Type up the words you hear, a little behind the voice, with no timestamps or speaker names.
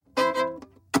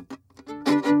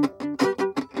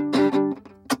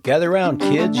Gather round,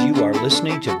 kids. You are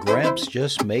listening to Gramps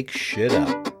Just Make Shit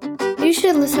Up. You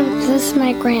should listen to This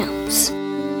My Gramps.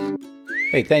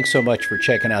 Hey, thanks so much for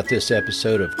checking out this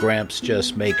episode of Gramps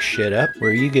Just Make Shit Up,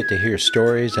 where you get to hear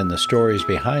stories and the stories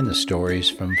behind the stories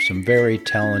from some very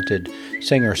talented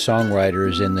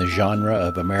singer-songwriters in the genre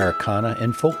of Americana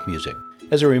and folk music.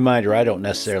 As a reminder, I don't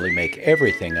necessarily make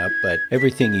everything up, but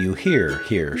everything you hear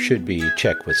here should be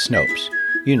checked with Snopes.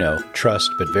 You know,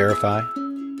 trust but verify.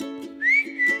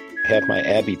 I have my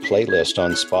Abby playlist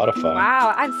on Spotify.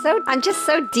 Wow, I'm just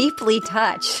so deeply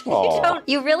touched.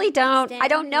 You really don't. I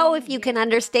don't know if you can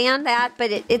understand that,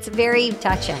 but it's very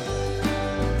touching.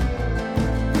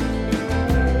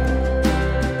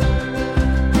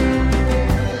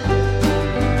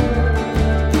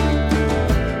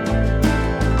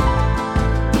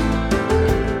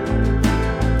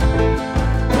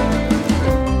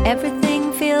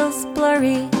 Everything feels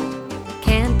blurry,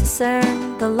 can't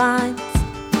discern the lines.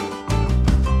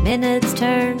 Minutes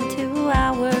turn to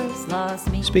hours,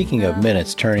 lost me. Speaking of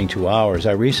minutes turning to hours,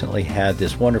 I recently had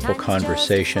this wonderful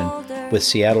conversation with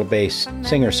Seattle-based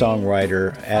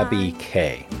singer-songwriter Abby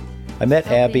Kay. I met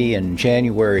Abby in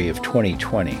January of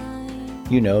 2020.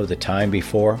 You know, the time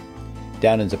before.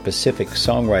 Down in the Pacific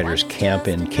Songwriters Camp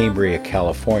in Cambria,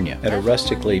 California, at a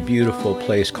rustically beautiful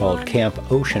place called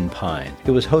Camp Ocean Pine.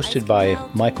 It was hosted by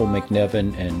Michael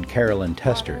McNevin and Carolyn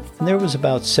Tester, and there was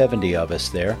about 70 of us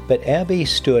there, but Abby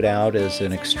stood out as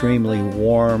an extremely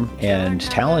warm and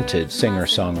talented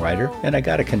singer-songwriter, and I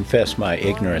gotta confess my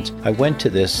ignorance. I went to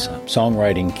this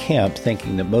songwriting camp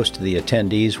thinking that most of the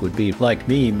attendees would be like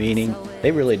me, meaning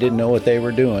they really didn't know what they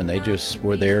were doing, they just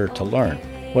were there to learn.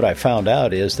 What I found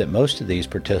out is that most of these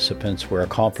participants were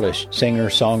accomplished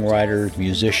singers, songwriters,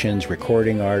 musicians,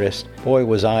 recording artists. Boy,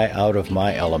 was I out of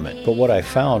my element. But what I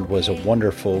found was a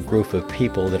wonderful group of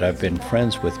people that I've been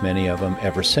friends with, many of them,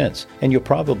 ever since. And you'll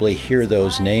probably hear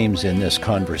those names in this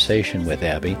conversation with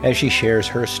Abby as she shares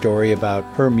her story about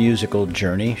her musical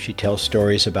journey. She tells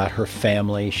stories about her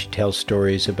family. She tells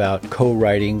stories about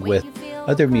co-writing with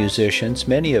other musicians,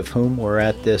 many of whom were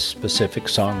at this Pacific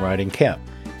Songwriting Camp.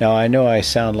 Now, I know I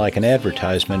sound like an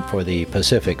advertisement for the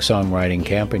Pacific Songwriting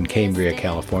Camp in Cambria,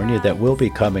 California that will be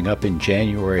coming up in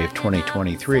January of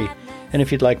 2023. And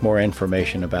if you'd like more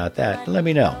information about that, let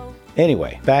me know.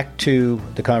 Anyway, back to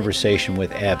the conversation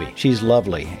with Abby. She's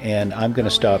lovely, and I'm going to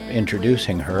stop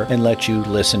introducing her and let you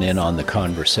listen in on the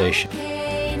conversation.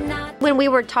 When we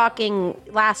were talking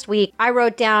last week, I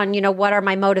wrote down, what are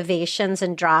my motivations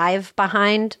and drive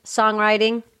behind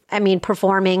songwriting? I mean,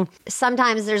 performing.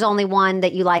 Sometimes there's only one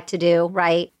that you like to do,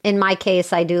 right? In my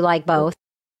case, I do like both.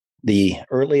 The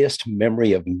earliest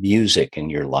memory of music in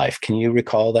your life, can you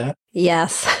recall that?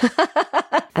 Yes.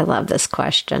 I love this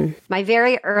question. My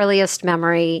very earliest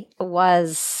memory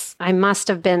was, I must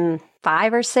have been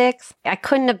 5 or 6. I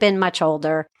couldn't have been much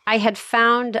older. I had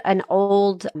found an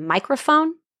old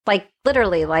microphone,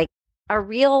 literally a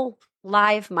real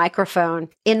live microphone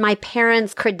in my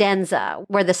parents' credenza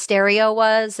where the stereo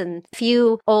was, and a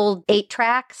few old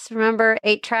 8-tracks. Remember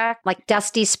 8-track? Like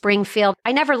Dusty Springfield.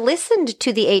 I never listened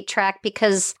to the 8-track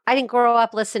because I didn't grow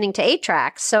up listening to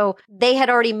 8-tracks. So they had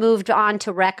already moved on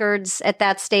to records at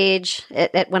that stage,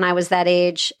 when I was that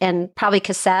age, and probably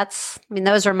cassettes. I mean,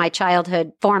 those are my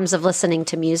childhood forms of listening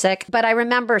to music. But I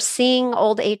remember seeing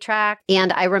old 8-track,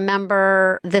 and I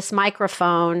remember this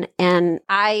microphone, and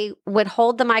I would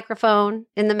hold the microphone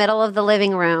in the middle of the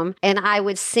living room, and I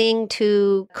would sing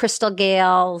to Crystal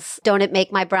Gale's Don't It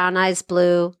Make My Brown Eyes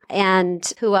Blue, and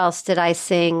who else did I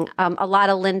sing? A lot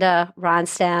of Linda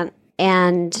Ronstadt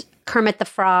and Kermit the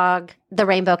Frog, The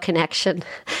Rainbow Connection.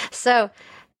 So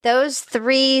those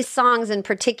 3 songs in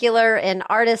particular and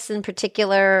artists in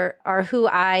particular are who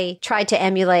I tried to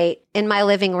emulate in my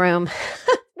living room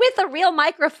with a real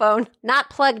microphone, not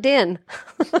plugged in.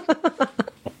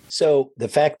 So the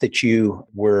fact that you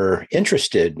were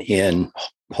interested in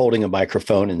holding a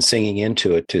microphone and singing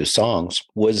into it to songs,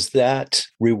 was that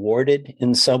rewarded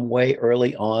in some way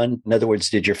early on? In other words,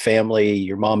 did your family,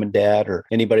 your mom and dad, or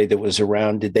anybody that was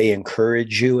around, did they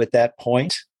encourage you at that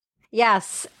point?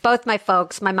 Yes, both my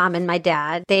folks, my mom and my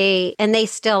dad, they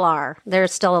still are. They're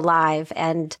still alive,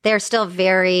 and they're still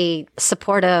very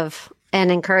supportive and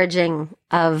encouraging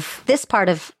of this part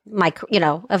of my,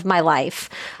 of my life.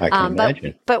 I can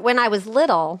imagine. But when I was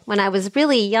little, when I was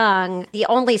really young, the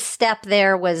only step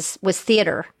there was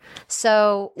theater.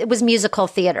 So it was musical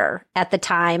theater at the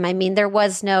time. I mean, there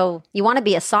was no, you want to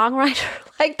be a songwriter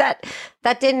like that?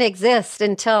 That didn't exist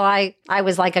until I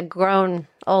was like a grown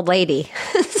old lady.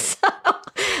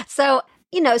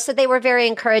 So they were very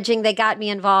encouraging. They got me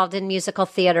involved in musical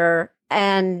theater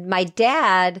And my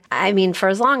dad, I mean, for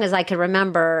as long as I could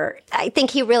remember, I think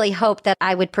he really hoped that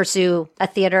I would pursue a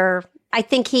theater. I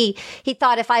think he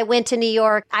thought if I went to New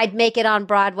York, I'd make it on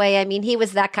Broadway. I mean, he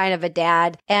was that kind of a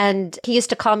dad. And he used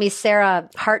to call me Sarah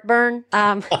Heartburn.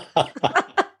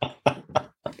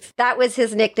 That was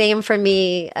his nickname for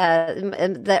me,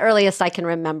 the earliest I can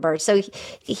remember. So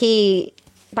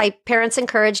my parents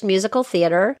encouraged musical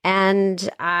theater, and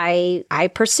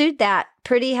I pursued that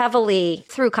pretty heavily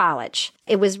through college.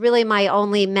 It was really my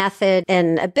only method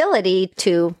and ability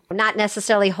to not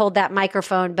necessarily hold that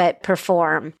microphone, but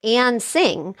perform and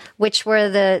sing, which were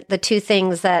the two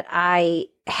things that I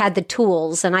had the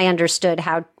tools and I understood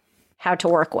how to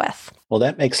work with. Well,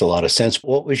 that makes a lot of sense.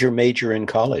 What was your major in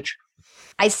college?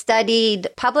 I studied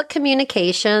public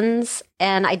communications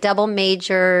and I double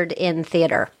majored in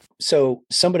theater. So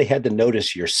somebody had to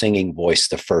notice your singing voice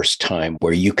the first time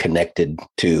where you connected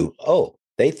to, oh,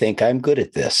 they think I'm good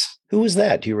at this. Who was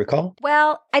that? Do you recall?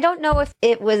 Well, I don't know if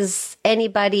it was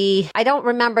anybody. I don't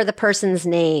remember the person's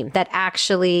name that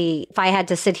actually, if I had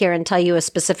to sit here and tell you a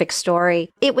specific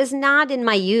story, it was not in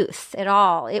my youth at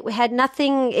all. It had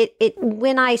nothing.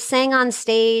 When I sang on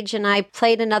stage and I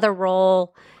played another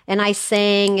role, and I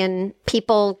sang and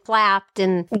people clapped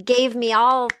and gave me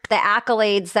all the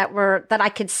accolades that I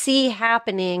could see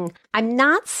happening. I'm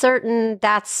not certain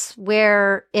that's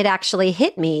where it actually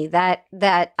hit me,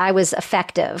 that I was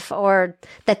effective or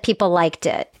that people liked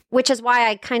it, which is why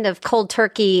I kind of cold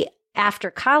turkey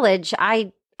after college.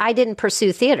 I didn't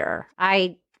pursue theater.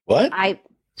 What?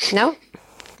 No.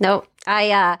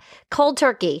 I cold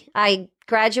turkey. I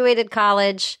graduated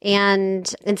college,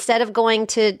 and instead of going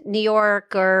to New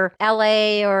York or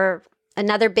LA or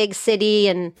another big city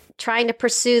and trying to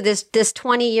pursue this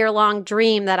 20-year-long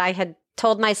dream that I had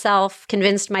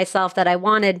convinced myself that I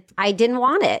wanted, I didn't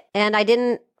want it. And I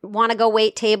didn't want to go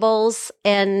wait tables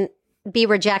and be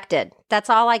rejected. That's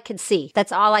all I could see.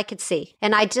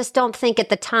 And I just don't think at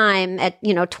the time, at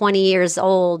 20 years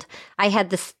old, I had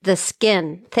the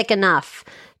skin thick enough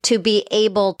to be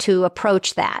able to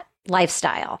approach that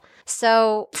lifestyle.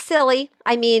 So silly.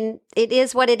 I mean, it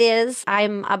is what it is.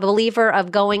 I'm a believer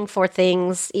of going for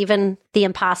things, even the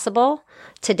impossible.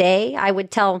 Today, I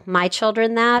would tell my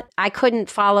children that. I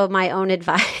couldn't follow my own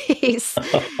advice.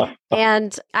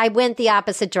 And I went the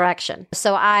opposite direction.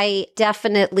 So I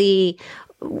definitely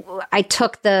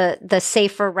took the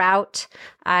safer route.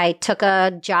 I took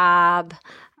a job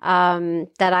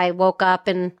that I woke up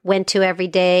and went to every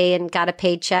day and got a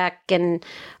paycheck. And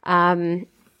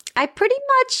I pretty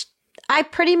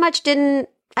much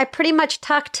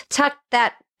tucked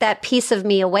that piece of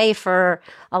me away for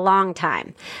a long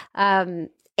time. And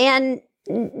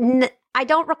I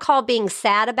don't recall being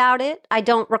sad about it. I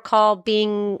don't recall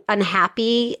being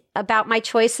unhappy about my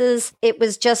choices. It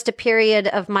was just a period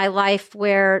of my life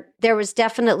where there was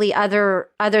definitely other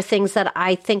things that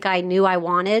I think I knew I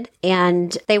wanted,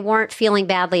 and they weren't feeling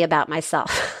badly about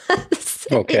myself.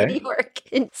 Okay. In New York.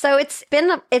 And so it's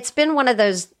been one of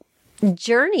those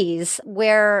journeys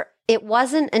where it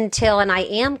wasn't until, and I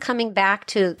am coming back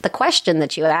to the question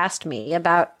that you asked me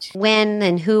about when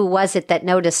and who was it that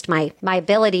noticed my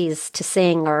abilities to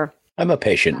sing. Or I'm a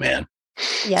patient man.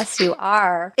 Yes, you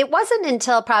are. It wasn't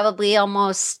until probably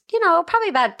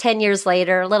about 10 years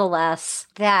later, a little less,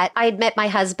 that I had met my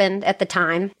husband at the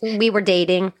time. We were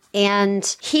dating, and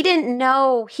he didn't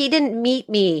meet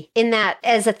me in that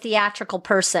as a theatrical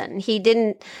person. He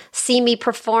didn't see me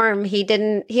perform. He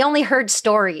only heard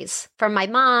stories from my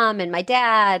mom and my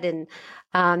dad and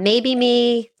maybe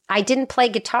me. I didn't play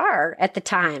guitar at the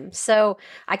time, so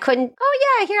I couldn't,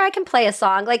 here I can play a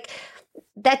song. Like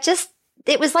that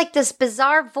it was like this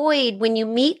bizarre void when you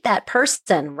meet that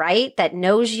person, right? That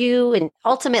knows you and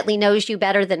ultimately knows you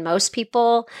better than most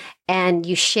people. And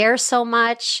you share so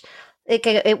much.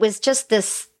 It was just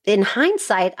this, in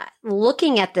hindsight,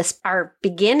 looking at our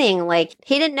beginning, like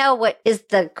he didn't know what is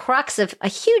the crux of a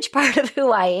huge part of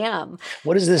who I am.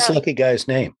 What is this lucky guy's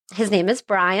name? His name is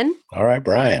Brian. All right,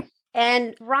 Brian.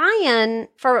 And Ryan,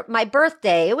 for my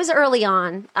birthday, it was early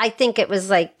on. I think it was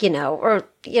like,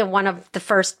 one of the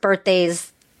first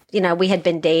birthdays, we had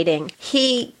been dating.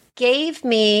 He gave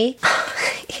me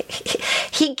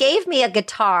a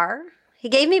guitar. He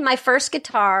gave me my first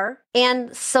guitar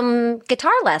and some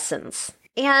guitar lessons.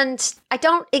 And I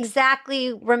don't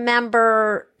exactly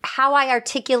remember how I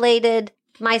articulated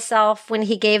myself when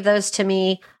he gave those to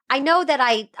me. I know that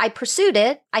I pursued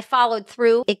it. I followed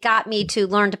through. It got me to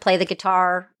learn to play the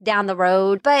guitar down the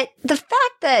road. But the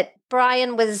fact that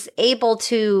Brian was able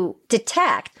to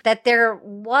detect that there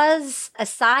was a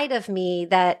side of me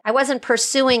that I wasn't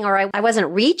pursuing or I wasn't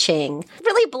reaching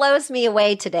really blows me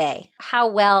away today, how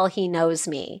well he knows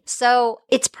me. So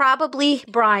it's probably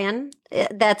Brian.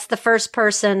 That's the first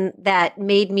person that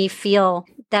made me feel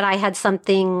that I had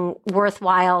something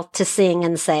worthwhile to sing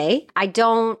and say.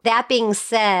 That being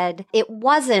said, it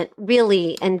wasn't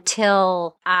really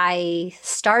until I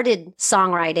started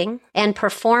songwriting and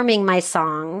performing my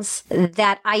songs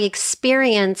that I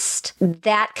experienced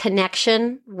that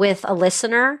connection with a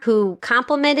listener who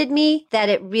complimented me, that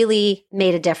it really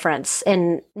made a difference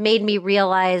and made me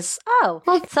realize, oh,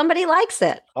 well, somebody likes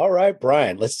it. All right,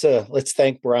 Brian, let's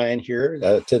thank Brian here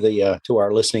to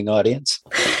our listening audience.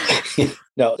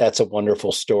 No, that's a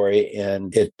wonderful story,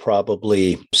 and it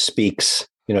probably speaks,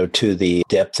 to the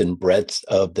depth and breadth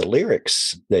of the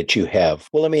lyrics that you have.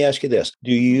 Well, let me ask you this.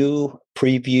 Do you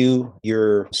preview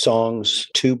your songs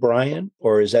to Brian,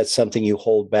 or is that something you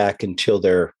hold back until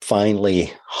they're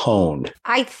finally honed?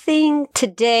 I think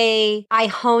today I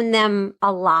hone them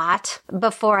a lot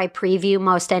before I preview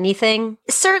most anything.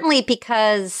 Certainly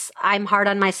because I'm hard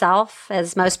on myself,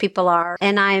 as most people are,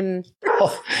 and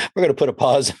we're going to put a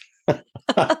pause.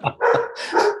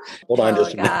 Hold on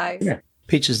just a minute. Yeah.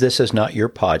 Peaches, this is not your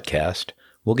podcast.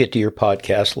 We'll get to your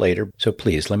podcast later. So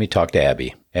please, let me talk to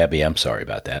Abby. Abby, I'm sorry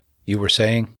about that. You were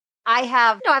saying? I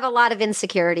have a lot of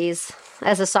insecurities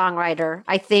as a songwriter.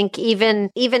 I think even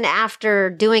after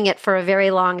doing it for a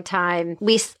very long time,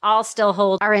 we all still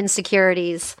hold our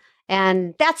insecurities.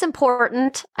 And that's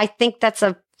important. I think that's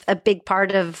a big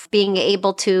part of being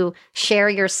able to share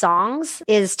your songs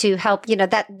is to help,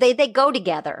 that they go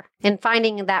together, and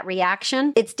finding that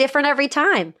reaction. It's different every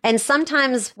time. And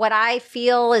sometimes what I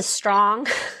feel is strong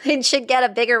and should get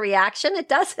a bigger reaction, it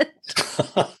doesn't.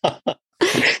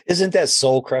 Isn't that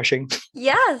soul crushing?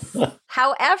 Yes.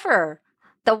 However,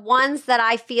 the ones that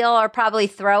I feel are probably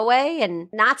throwaway and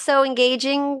not so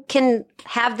engaging can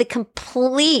have the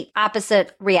complete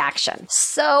opposite reaction.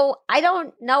 So I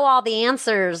don't know all the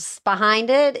answers behind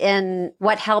it and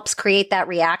what helps create that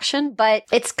reaction, but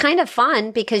it's kind of fun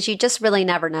because you just really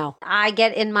never know. I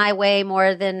get in my way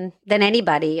more than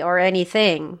anybody or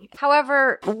anything.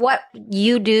 However, what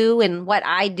you do and what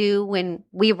I do when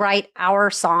we write our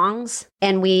songs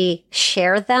and we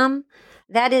share them,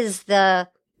 that is the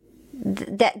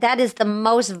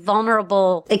most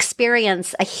vulnerable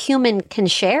experience a human can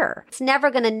share. It's never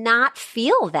going to not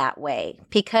feel that way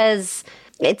because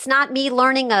it's not me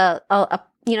learning that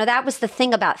was the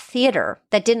thing about theater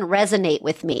that didn't resonate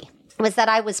with me, was that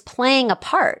I was playing a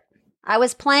part. I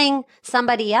was playing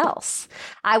somebody else.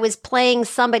 I was playing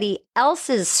somebody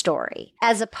else's story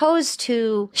as opposed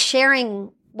to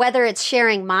sharing, whether it's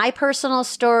sharing my personal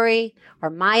story or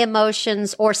my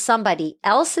emotions or somebody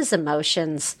else's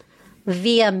emotions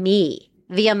via me,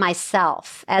 via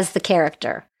myself as the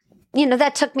character.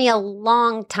 That took me a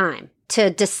long time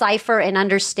to decipher and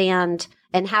understand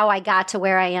and how I got to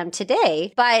where I am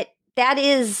today. But that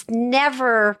is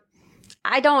never,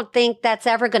 I don't think that's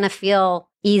ever going to feel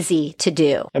easy to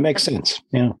do. That makes sense.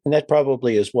 Yeah. And that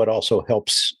probably is what also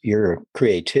helps your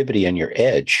creativity and your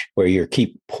edge, where you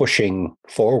keep pushing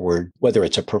forward, whether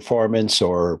it's a performance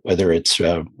or whether it's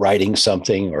writing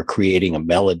something or creating a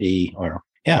melody or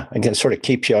again, sort of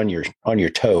keeps you on your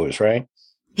toes, right?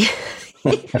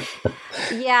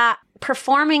 Yeah.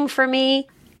 Performing for me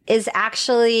is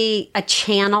actually a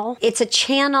channel. It's a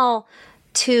channel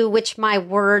to which my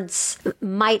words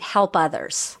might help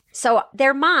others. So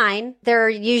they're mine. They're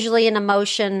usually an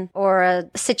emotion or a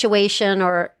situation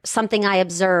or something I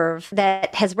observe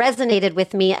that has resonated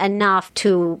with me enough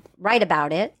to write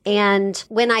about it. And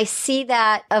when I see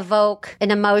that evoke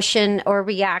an emotion or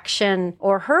reaction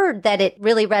or heard that it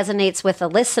really resonates with a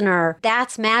listener,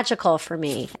 that's magical for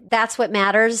me. That's what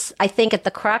matters. I think at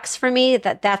the crux for me,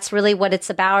 that's really what it's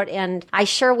about. And I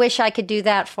sure wish I could do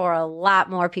that for a lot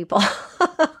more people.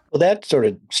 Well, that sort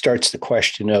of starts the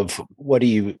question of what do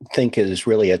you think is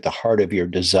really at the heart of your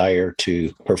desire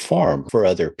to perform for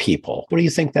other people? What do you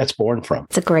think that's born from?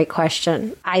 It's a great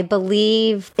question. I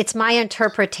believe it's my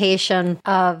interpretation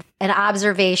of an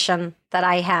observation that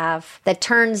I have that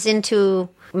turns into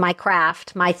my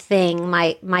craft, my thing,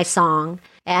 my song.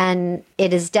 And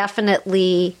it is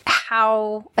definitely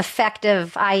how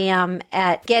effective I am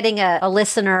at getting a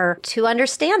listener to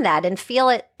understand that and feel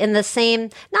it in the same,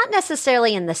 not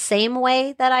necessarily in the same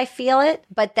way that I feel it,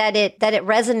 but that it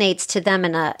resonates to them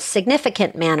in a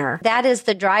significant manner. That is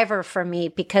the driver for me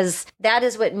because that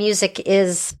is what music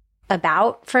is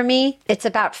about for me. It's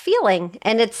about feeling.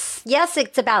 And it's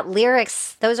about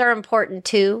lyrics. Those are important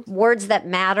too. Words that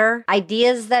matter,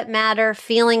 ideas that matter,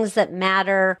 feelings that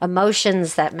matter,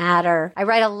 emotions that matter. I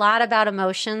write a lot about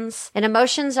emotions, and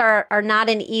emotions are not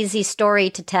an easy story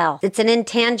to tell. It's an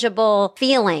intangible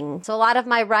feeling. So a lot of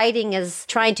my writing is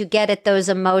trying to get at those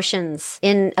emotions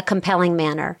in a compelling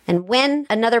manner. And when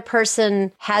another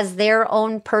person has their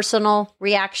own personal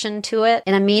reaction to it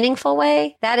in a meaningful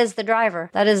way, that is the driver.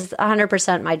 That is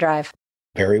 100% my drive.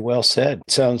 Very well said.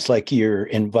 Sounds like you're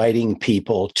inviting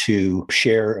people to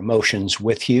share emotions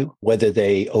with you, whether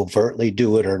they overtly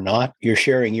do it or not. You're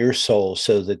sharing your soul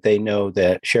so that they know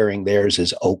that sharing theirs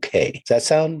is okay. Does that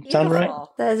sound right?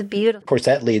 That is beautiful. Of course,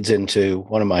 that leads into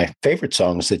one of my favorite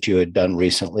songs that you had done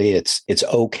recently. It's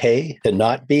okay to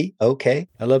not be okay.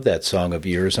 I love that song of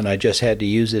yours, and I just had to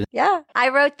use it. Yeah, I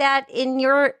wrote that in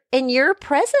your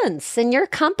presence, in your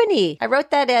company. I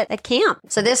wrote that at camp.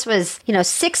 So this was,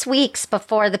 6 weeks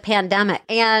before the pandemic,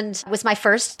 and it was my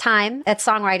first time at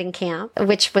songwriting camp,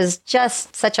 which was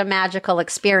just such a magical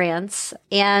experience.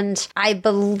 And I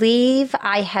believe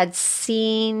I had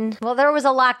seen, there was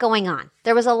a lot going on.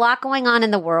 There was a lot going on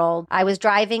in the world. I was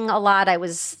driving a lot. I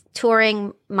was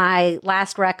touring my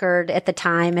last record at the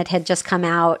time. It had just come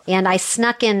out, and I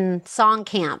snuck in song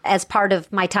camp as part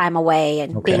of my time away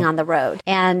and being on the road.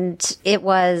 And it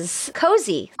was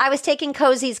Cozy. I was taking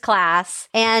Cozy's class,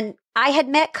 and I had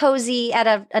met Cozy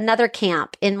at another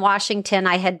camp in Washington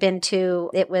I had been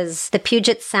to. It was the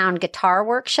Puget Sound Guitar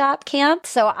Workshop camp.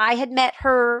 So I had met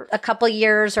her a couple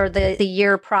years or the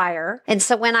year prior. And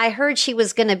so when I heard she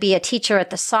was going to be a teacher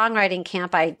at the songwriting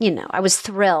camp, I was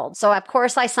thrilled. So of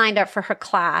course I signed up for her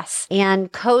class.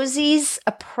 And Cozy's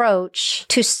approach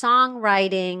to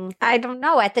songwriting, I don't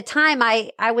know, at the time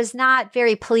I was not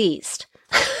very pleased.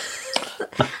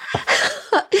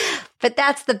 But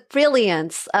that's the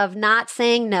brilliance of not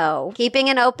saying no, keeping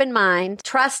an open mind,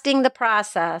 trusting the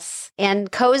process.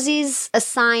 And Cozy's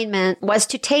assignment was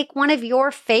to take one of your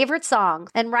favorite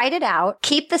songs and write it out,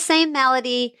 keep the same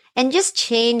melody, and just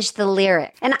change the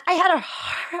lyric. And I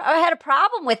had a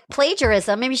problem with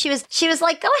plagiarism. I mean, she was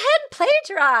like, go ahead and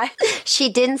plagiarize. She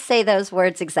didn't say those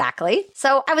words exactly.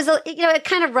 So I was, it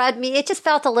kind of rubbed me. It just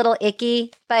felt a little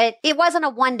icky, but it wasn't a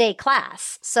one-day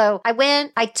class. So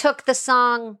I took the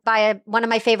song by one of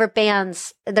my favorite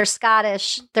bands. They're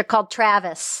Scottish. They're called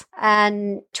Travis.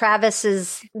 And Travis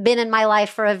has been in my life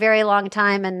for a very long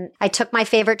time. And I took my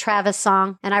favorite Travis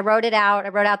song and I wrote it out. I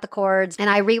wrote out the chords and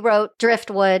I rewrote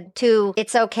Driftwood to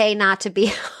It's Okay Not to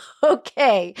Be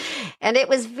Okay. And it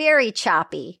was very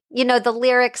choppy. The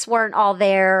lyrics weren't all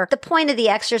there. The point of the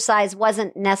exercise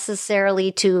wasn't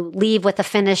necessarily to leave with a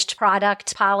finished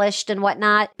product, polished and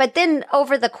whatnot. But then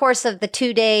over the course of the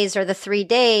 2 days or the 3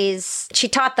 days, she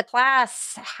taught the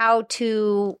class how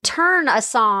to turn a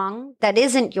song that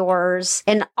isn't yours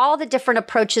and all the different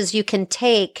approaches you can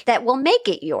take that will make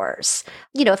it yours.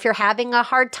 If you're having a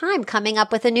hard time coming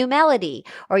up with a new melody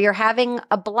or you're having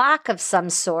a block of some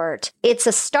sort, it's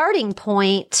a starting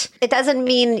point. It doesn't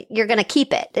mean you're going to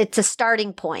keep it. It's a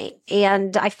starting point.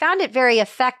 And I found it very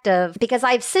effective because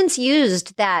I've since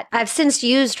used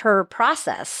her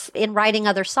process in writing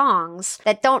other songs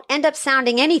that don't end up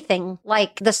sounding anything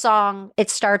like the song it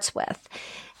starts with.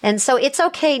 And so It's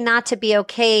Okay Not to Be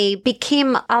Okay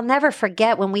became, I'll never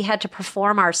forget when we had to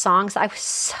perform our songs. I was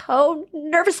so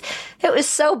nervous. It was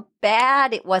so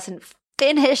bad. It wasn't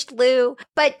finished, Lou.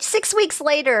 But 6 weeks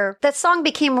later, that song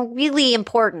became really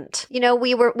important.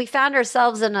 We found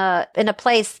ourselves in a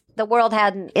place the world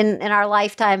hadn't in our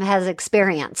lifetime has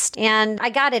experienced. And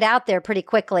I got it out there pretty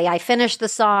quickly. I finished the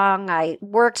song. I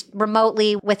worked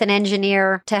remotely with an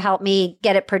engineer to help me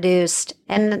get it produced.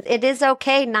 And it is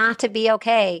okay not to be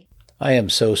okay. I am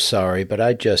so sorry, but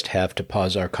I just have to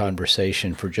pause our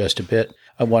conversation for just a bit.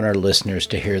 I want our listeners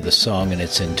to hear the song in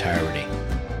its entirety.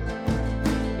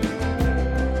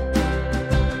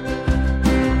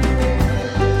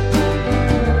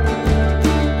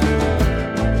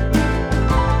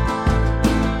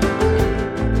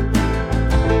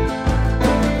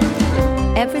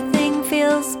 Everything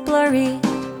feels blurry,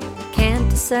 can't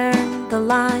discern the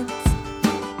lines.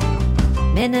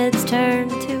 Minutes turn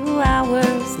to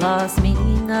hours, lost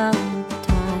meaning of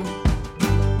time.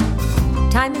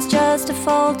 Time is just a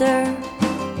folder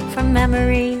from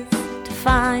memories to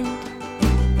find,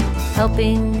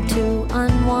 helping to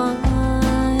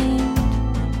unwind.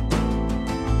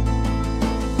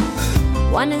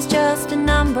 One is just a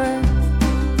number,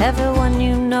 everyone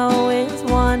you know is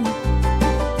one.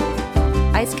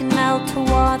 Ice can melt to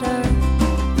water,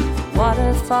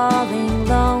 water falling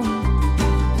lone.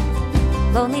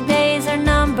 Lonely days are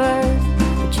numbered,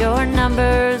 but your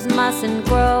numbers mustn't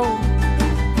grow,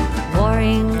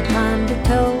 warring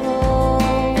undertows.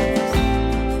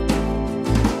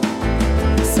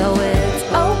 So it's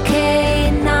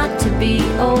okay not to be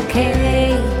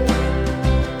okay.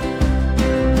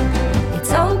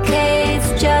 It's okay,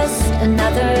 it's just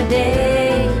another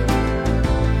day.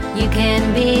 You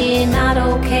can be not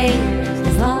okay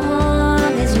as long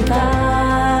as you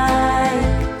like.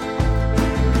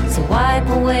 So wipe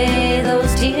away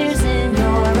those tears in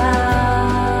your eyes.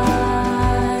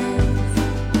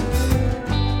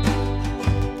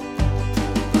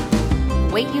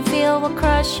 Weight you feel will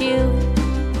crush you,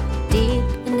 deep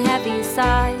and heavy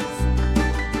sighs.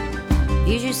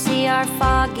 Views you see are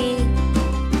foggy,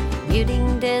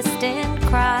 muting distant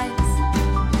cries.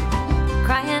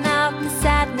 Crying out in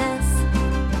sadness,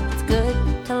 it's good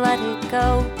to let it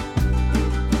go.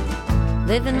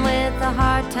 Living with the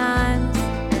hard times,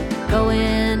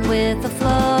 going with the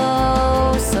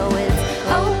flow. So it's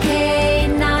okay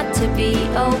not to be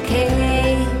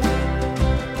okay.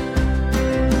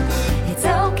 It's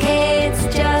okay, it's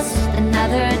just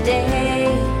another day.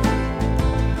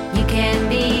 You can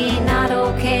be not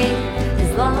okay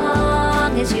as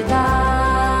long as you like.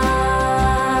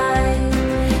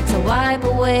 So wipe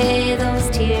away those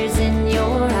tears in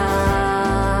your eyes.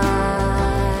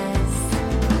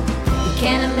 You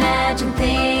can't imagine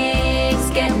things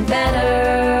getting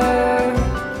better.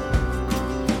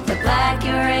 The black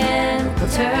you're in will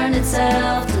turn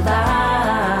itself to light.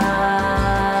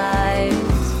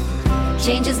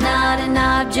 Change is not an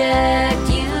object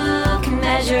you can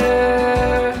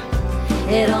measure.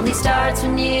 It only starts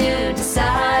when you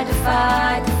decide to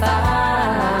fight the fight.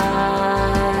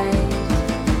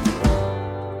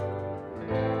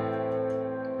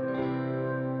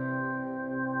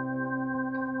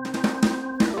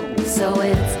 So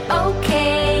it's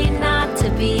okay not to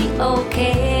be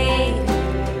okay.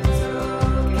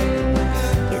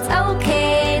 It's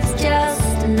okay, it's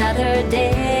just another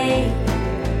day.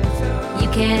 You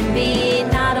can be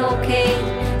not okay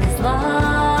as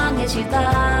long as you like.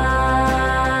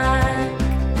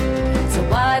 So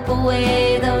wipe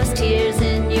away those tears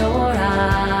in your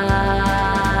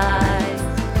eyes.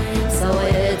 So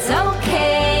it's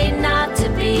okay not to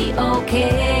be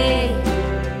okay.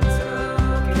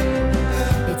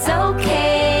 It's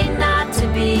okay not to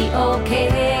be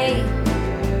okay.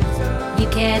 You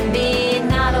can be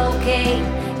not okay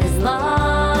as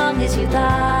long as you like.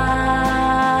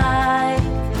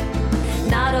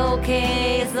 Not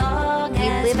okay as long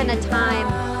as We live in a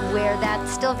time where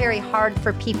that's still very hard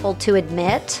for people to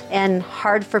admit and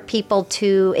hard for people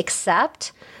to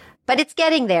accept. But it's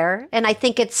getting there. And I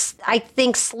think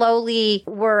slowly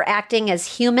we're acting as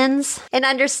humans and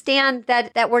understand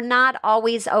that we're not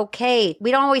always okay.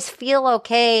 We don't always feel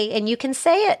okay. And you can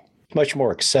say it. Much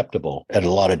more acceptable at a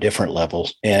lot of different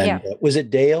levels. And was it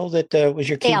Dale that was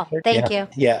your key? Dale, thank you.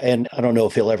 Yeah. And I don't know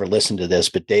if he'll ever listen to this,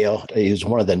 but Dale is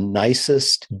one of the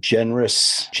nicest,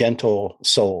 generous, gentle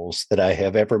souls that I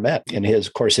have ever met. And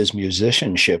of course, his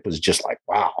musicianship was just like,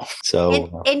 wow.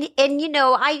 So, and you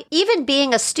know, I, even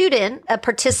being a student, a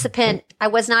participant, I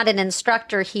was not an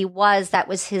instructor. That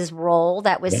was his role.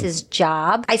 That was his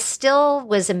job. I still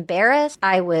was embarrassed.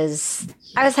 I was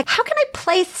like, how can I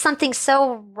play something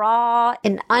so raw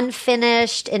and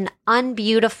unfinished and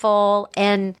unbeautiful?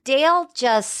 And Dale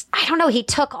just, I don't know, he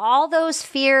took all those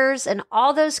fears and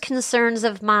all those concerns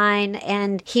of mine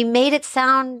and he made it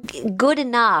sound good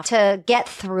enough to get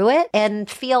through it and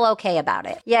feel okay about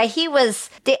it. Yeah, he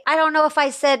was, I don't know if I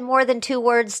said more than 2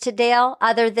 words to Dale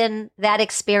other than that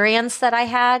experience that I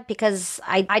had, because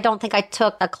I don't think I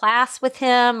took a class with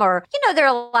him, or, you know, there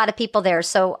are a lot of people there.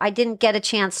 So I didn't get a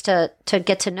chance to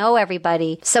get to know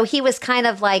everybody. So he was kind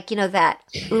of like, you know, that,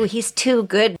 ooh, he's too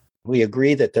good. We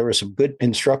agree that there were some good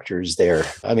instructors there.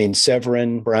 I mean,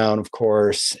 Severin Brown, of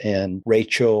course, and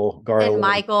Rachel Garland. And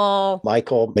Michael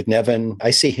McNevin. I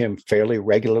see him fairly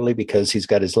regularly because he's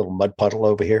got his little mud puddle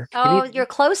over here. Oh, you're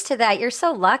close to that. You're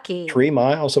so lucky. 3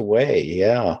 miles away.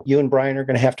 Yeah. You and Brian are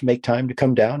going to have to make time to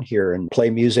come down here and play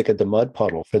music at the mud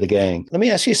puddle for the gang. Let me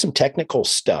ask you some technical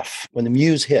stuff. When the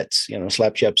muse hits, you know,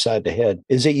 slaps you upside the head,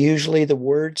 is it usually the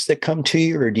words that come to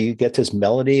you, or do you get this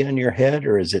melody in your head,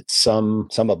 or is it some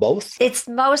of both? It's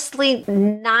mostly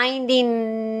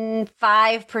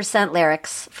 95%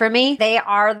 lyrics. For me, they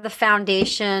are the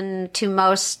foundation to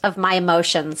most of my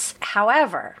emotions.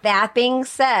 However, that being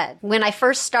said, when I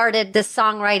first started this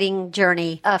songwriting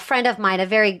journey, a friend of mine, a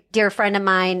very dear friend of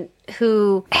mine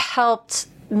who helped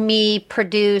me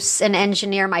produce and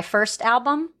engineer my first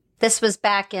album, this was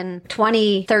back in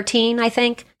 2013, I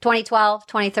think, 2012,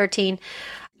 2013.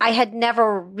 I had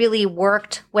never really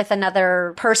worked with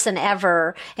another person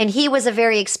ever. And he was a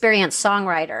very experienced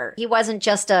songwriter. He wasn't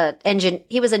just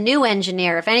he was a new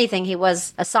engineer. If anything, he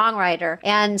was a songwriter.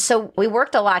 And so we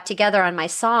worked a lot together on my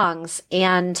songs.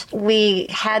 And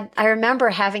I remember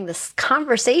having this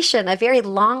conversation, a very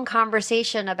long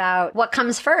conversation about what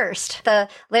comes first, the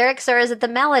lyrics or is it the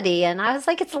melody? And I was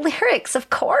like, it's lyrics, of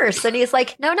course. And he's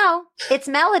like, no, it's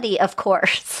melody, of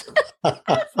course.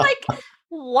 It's like,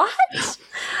 what?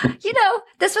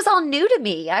 This was all new to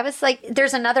me. I was like,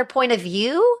 there's another point of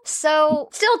view. So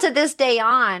still to this day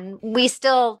on, we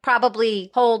still probably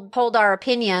hold our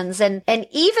opinions. And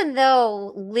even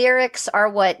though lyrics are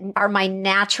what are my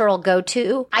natural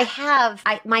go-to,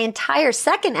 my entire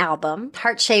second album,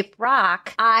 Heart-Shaped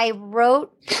Rock, I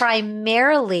wrote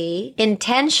primarily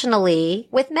intentionally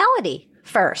with melody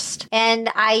first. And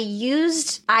I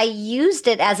used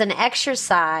it as an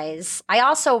exercise. I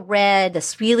also read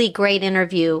this really great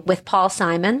interview with Paul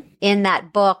Simon in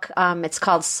that book. It's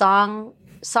called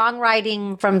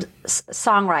Songwriting from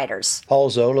Songwriters. Paul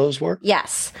Zolo's work?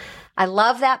 Yes. I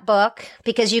love that book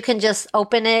because you can just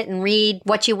open it and read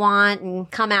what you want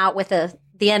and come out with the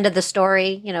end of the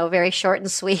story, very short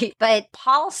and sweet. But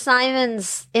Paul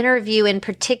Simon's interview in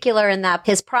particular in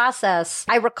his process,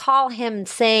 I recall him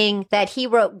saying that he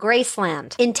wrote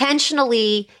Graceland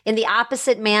intentionally in the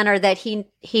opposite manner that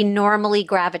he normally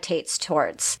gravitates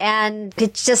towards. And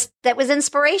that was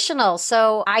inspirational.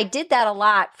 So I did that a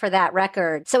lot for that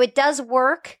record. So it does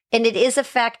work. And it is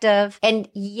effective. And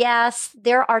yes,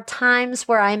 there are times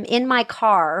where I'm in my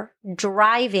car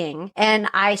driving and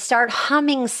I start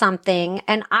humming something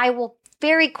and I will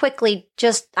very quickly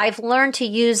I've learned to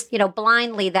use,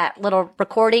 blindly that little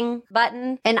recording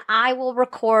button, and I will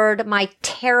record my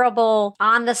terrible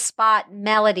on the spot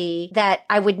melody that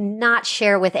I would not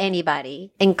share with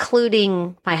anybody,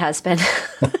 including my husband.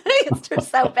 They're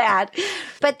so bad,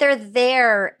 but they're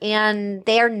there and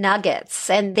they're nuggets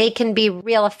and they can be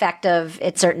real effective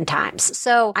at certain times.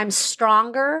 So I'm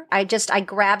stronger. I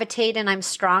gravitate and I'm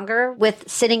stronger with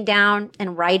sitting down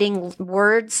and writing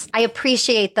words. I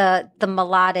appreciate the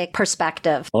melodic perspective.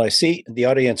 Well, I see the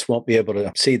audience won't be able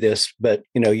to see this, but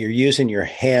you're using your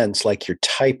hands like you're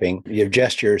typing, your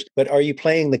gestures, but are you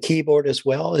playing the keyboard as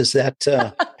well? Is that,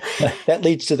 that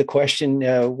leads to the question,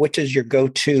 which is your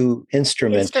go-to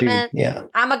instrument? Yeah.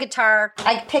 I'm a guitar.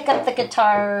 I pick up the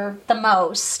guitar the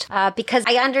most because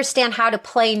I understand how to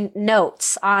play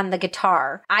notes on the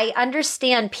guitar. I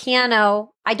understand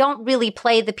piano. I don't really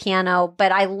play the piano,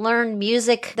 but I learned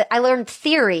music. I learned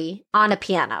theory on a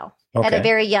piano. Okay. At a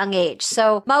very young age.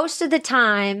 So most of the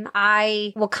time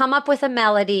I will come up with a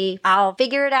melody. I'll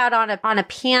figure it out on a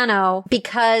piano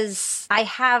because I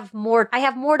have more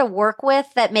to work with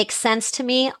that makes sense to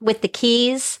me with the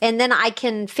keys. And then I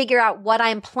can figure out what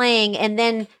I'm playing and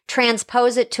then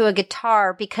transpose it to a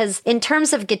guitar, because in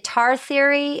terms of guitar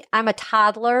theory, I'm a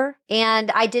toddler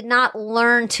and I did not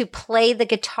learn to play the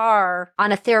guitar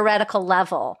on a theoretical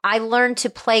level. I learned to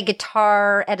play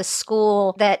guitar at a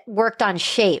school that worked on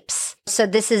shapes. So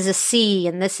this is a C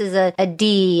and this is a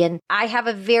D, and I have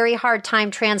a very hard time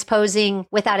transposing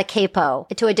without a capo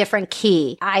to a different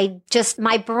key.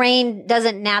 My brain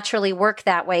doesn't naturally work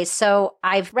that way. So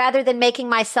rather than making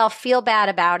myself feel bad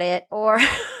about it or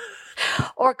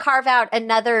carve out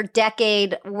another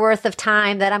decade worth of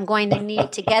time that I'm going to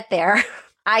need to get there,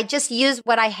 I just use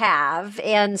what I have.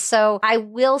 And so I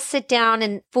will sit down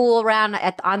and fool around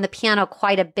on the piano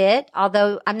quite a bit,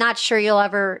 although I'm not sure you'll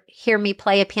ever hear me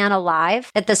play a piano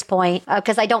live at this point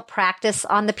because I don't practice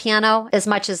on the piano as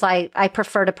much as I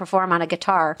prefer to perform on a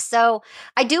guitar. So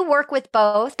I do work with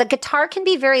both. The guitar can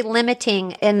be very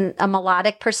limiting in a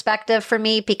melodic perspective for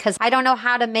me because I don't know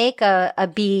how to make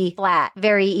a B flat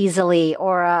very easily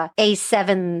or a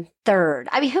A7 third.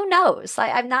 I mean, who knows?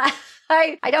 I'm not...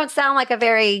 I don't sound like a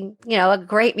very, a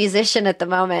great musician at the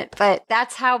moment, but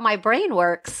that's how my brain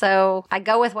works. So I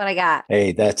go with what I got.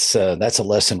 Hey, that's a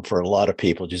lesson for a lot of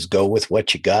people. Just go with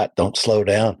what you got. Don't slow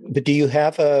down. But do you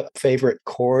have a favorite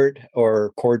chord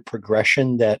or chord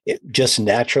progression that just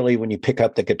naturally, when you pick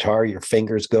up the guitar, your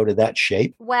fingers go to that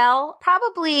shape? Well,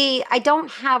 probably I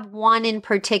don't have one in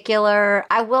particular.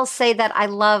 I will say that I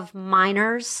love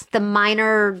minors, the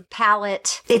minor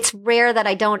palette. It's rare that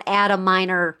I don't add a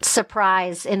minor surprise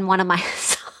in one of my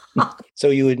songs. So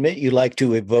you admit you like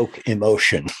to evoke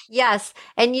emotion. Yes.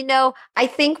 And, I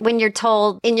think when you're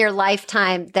told in your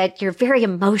lifetime that you're very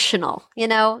emotional,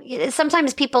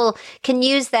 sometimes people can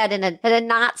use that in a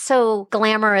not so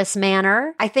glamorous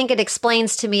manner. I think it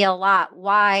explains to me a lot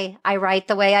why I write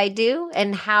the way I do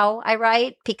and how I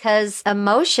write, because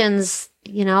emotions,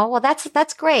 well,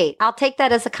 that's great. I'll take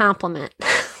that as a compliment.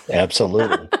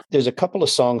 Absolutely. There's a couple of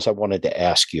songs I wanted to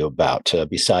ask you about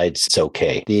besides It's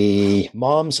Okay. The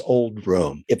Mom's Old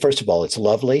Room. First of all, it's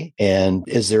lovely. And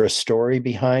is there a story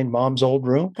behind Mom's Old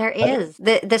Room? There is.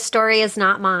 The story is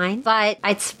not mine, but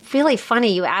it's really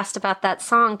funny you asked about that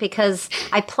song because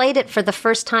I played it for the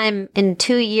first time in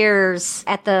 2 years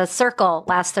at the Circle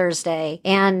last Thursday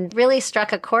and really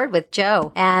struck a chord with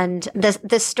Joe. And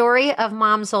the story of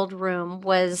Mom's Old Room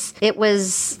was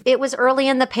early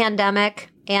in the pandemic.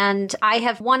 And I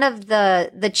have one of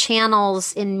the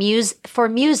channels in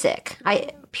music.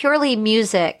 Purely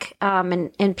music,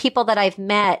 and people that I've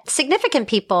met, significant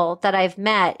people that I've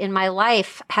met in my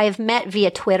life, I've met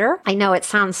via Twitter. I know it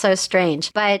sounds so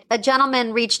strange, but a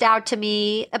gentleman reached out to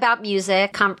me about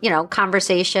music,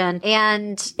 conversation,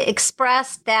 and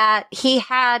expressed that he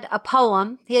had a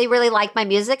poem. He really liked my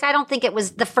music. I don't think it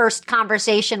was the first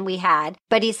conversation we had,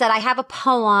 but he said, I have a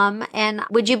poem, and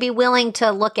would you be willing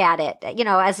to look at it,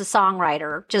 as a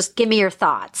songwriter? Just give me your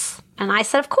thoughts. And I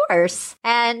said, of course.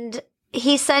 And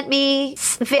he sent me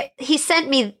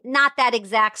not that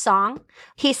exact song.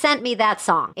 He sent me that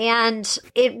song, and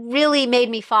it really made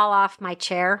me fall off my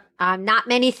chair. Not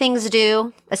many things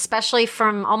do, especially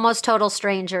from almost total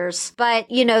strangers. But,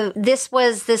 this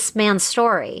was this man's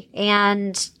story,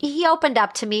 and he opened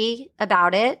up to me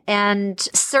about it, and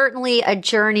certainly a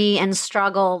journey and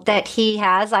struggle that he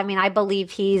has. I mean, I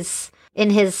believe he's in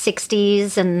his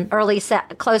 60s and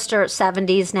close to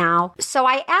 70s now. So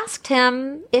I asked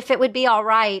him if it would be all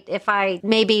right if I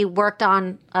maybe worked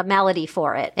on a melody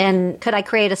for it and could I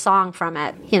create a song from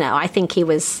it. I think he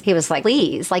was like,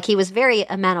 please, like he was very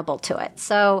amenable to it.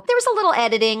 So there was a little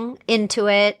editing into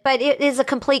it, but it is a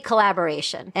complete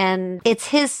collaboration and it's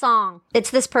his song.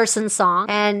 It's this person's song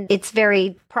and it's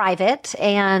very private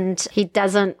and he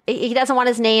doesn't want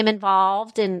his name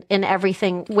involved in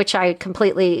everything, which I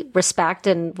completely respect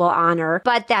and will honor.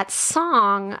 But that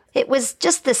song, it was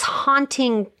just this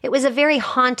it was a very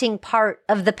haunting part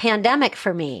of the pandemic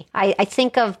for me. I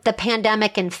think of the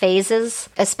pandemic in phases,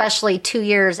 especially 2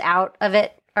 years out of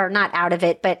it. Or not out of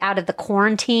it, but out of the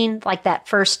quarantine, like that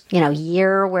first,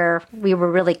 year where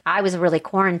I was really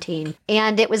quarantined.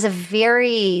 And it was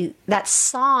that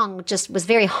song just was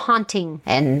very haunting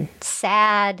and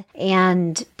sad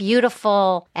and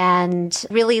beautiful and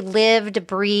really lived,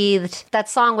 breathed. That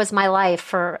song was my life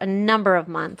for a number of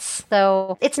months.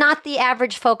 So it's not the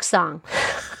average folk song.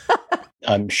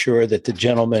 I'm sure that the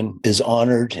gentleman is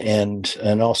honored and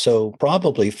also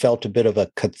probably felt a bit of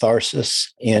a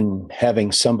catharsis in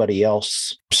having somebody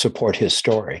else support his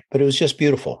story. But it was just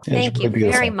beautiful. Thank you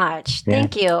very much. Yeah.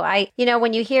 Thank you.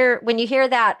 When you hear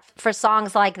that for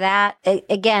songs like that,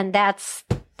 again, that's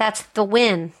the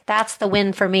win. That's the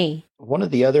win for me. One of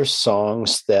the other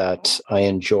songs that I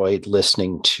enjoyed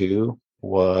listening to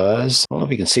was, I don't know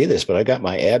if you can see this, but I got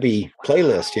my Abby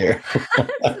playlist here.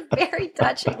 Very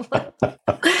touching.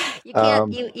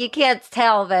 You can't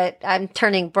tell that I'm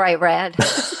turning bright red.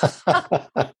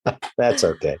 That's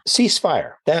okay.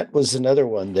 Ceasefire. That was another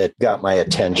one that got my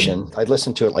attention. I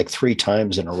listened to it like 3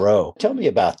 times in a row. Tell me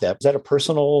about that. Is that a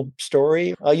personal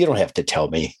story? You don't have to tell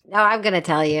me. No, I'm going to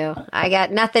tell you. I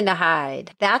got nothing to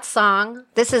hide. That song,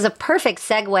 this is a perfect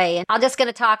segue. And I'm just going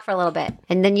to talk for a little bit.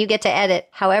 And then you get to edit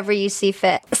however you see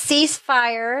fit.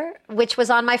 Ceasefire, which was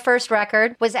on my first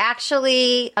record, was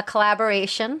actually a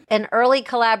collaboration, an early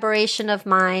collaboration of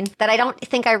mine that I don't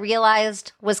think I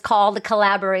realized was called a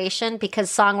collaboration because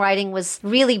songwriting was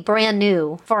really brand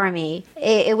new for me.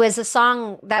 It was a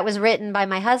song that was written by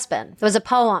my husband. It was a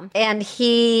poem. And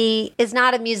he is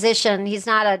not a musician. He's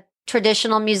not a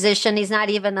traditional musician. He's not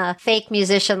even a fake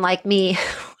musician like me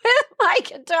with my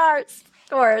guitars.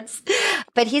 Chords.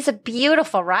 But he's a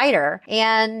beautiful writer.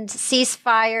 And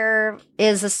Ceasefire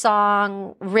is a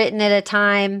song written at a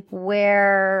time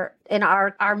where in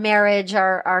our marriage,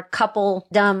 our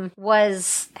coupledom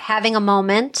was having a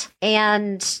moment.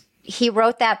 And he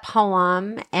wrote that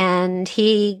poem and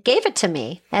he gave it to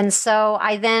me. And so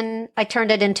I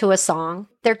turned it into a song.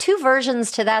 There are 2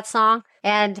 versions to that song.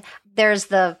 And there's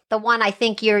the one I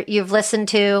think you've listened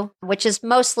to, which is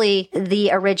mostly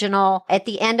the original. At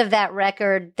the end of that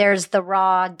record, there's the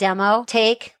raw demo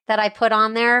take that I put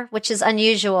on there, which is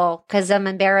unusual because I'm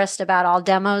embarrassed about all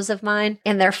demos of mine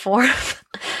in their form.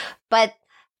 But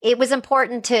it was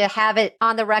important to have it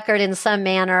on the record in some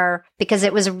manner because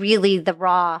it was really the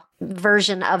raw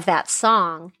version of that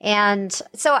song. And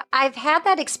so I've had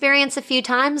that experience a few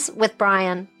times with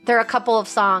Brian. There are a couple of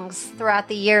songs throughout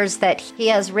the years that he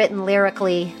has written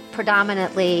lyrically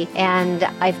predominantly, and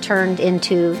I've turned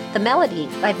into the melody.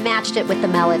 I've matched it with the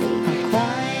melody. A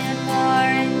quiet war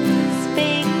is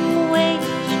being waged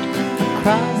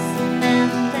across an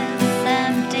endless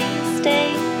empty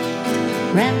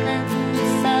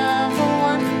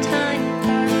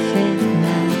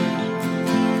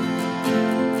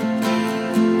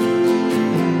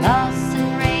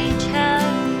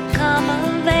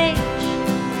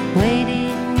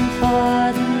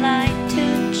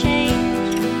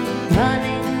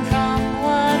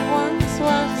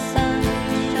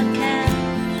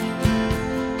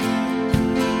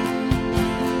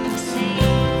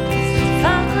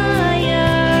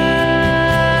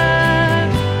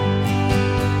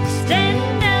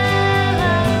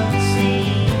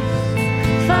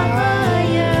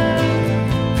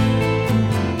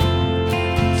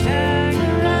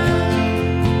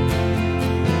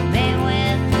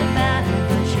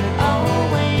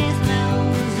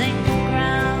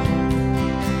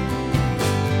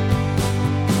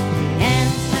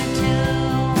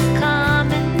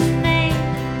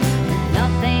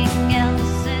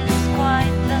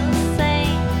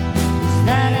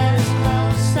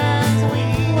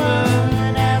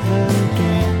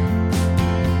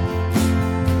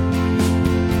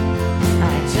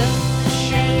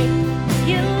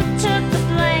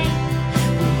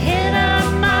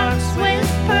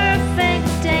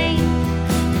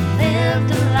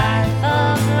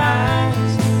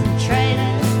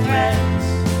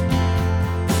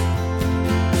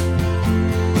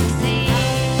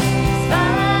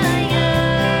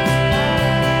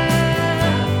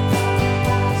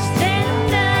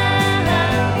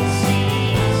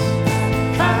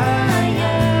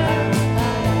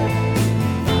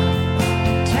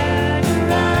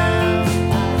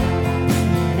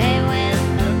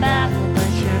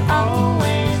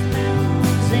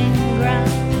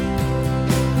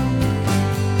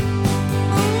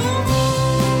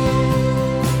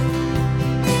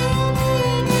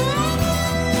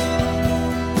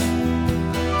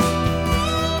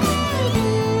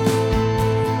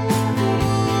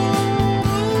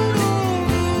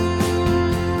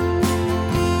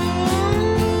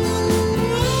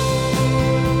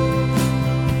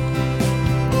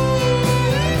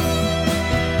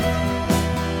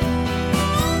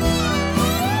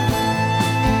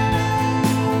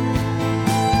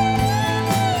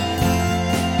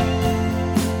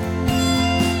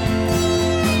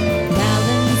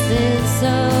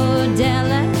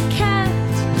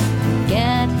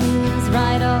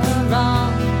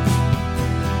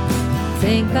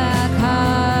Think back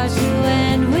hard to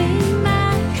when we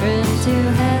met, trip to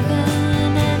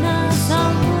heaven in a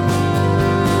song.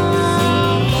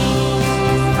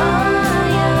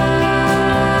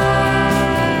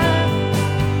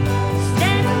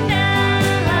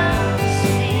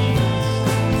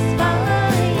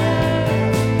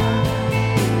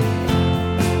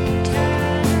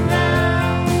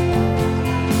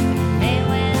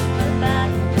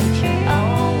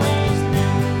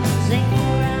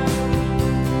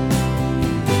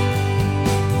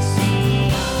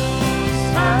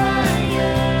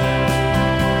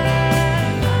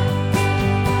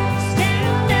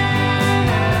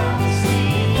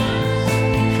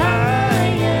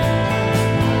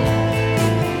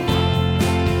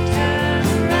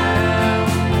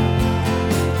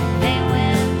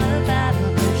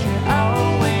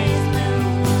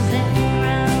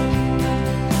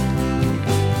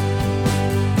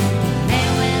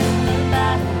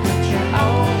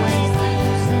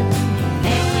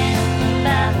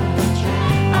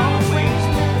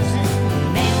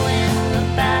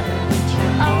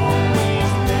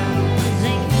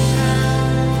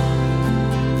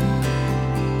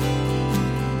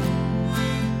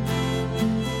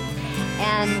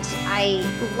 And I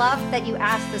love that you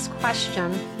asked this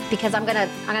question because I'm gonna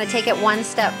take it one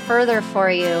step further for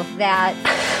you. That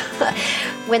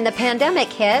when the pandemic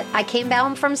hit, I came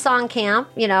down from song camp.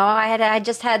 You know, I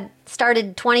just had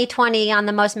started 2020 on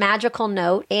the most magical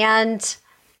note and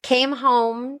came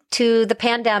home to the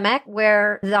pandemic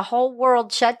where the whole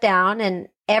world shut down and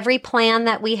every plan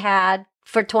that we had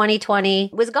for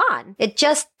 2020 was gone. It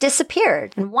just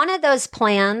disappeared. And one of those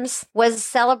plans was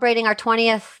celebrating our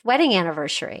 20th wedding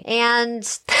anniversary. And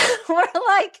we're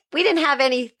like, we didn't have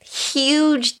any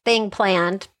huge thing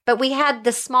planned, but we had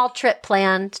this small trip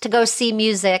planned to go see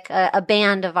music, a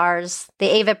band of ours, the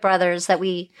Avett Brothers that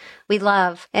we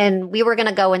love. And we were going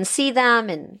to go and see them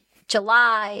in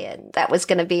July, and that was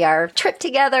going to be our trip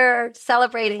together,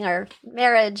 celebrating our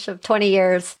marriage of 20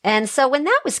 years. And so when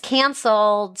that was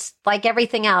canceled, like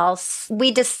everything else,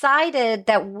 we decided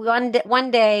that one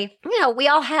day, you know, we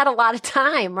all had a lot of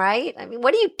time, right? I mean,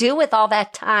 what do you do with all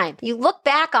that time? You look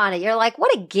back on it, you're like,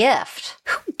 what a gift.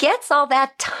 Who gets all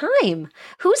that time?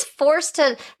 Who's forced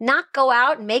to not go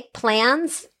out and make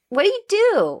plans? What do you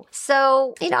do?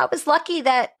 So, you know, I was lucky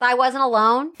that I wasn't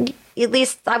alone. At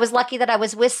least I was lucky that I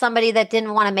was with somebody that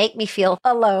didn't want to make me feel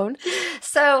alone.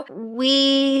 So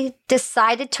we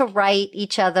decided to write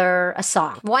each other a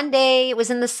song. One day, it was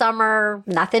in the summer,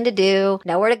 nothing to do,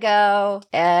 nowhere to go.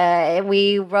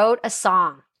 We wrote a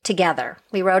song together.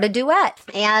 We wrote a duet,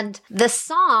 and the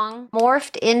song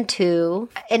morphed into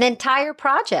an entire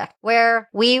project where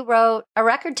we wrote a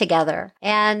record together,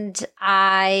 and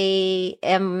I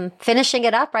am finishing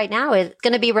it up right now. It's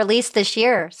going to be released this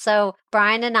year. So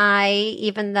Brian and I,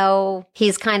 even though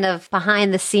he's kind of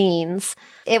behind the scenes,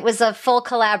 it was a full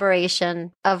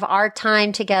collaboration of our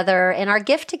time together and our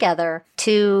gift together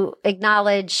to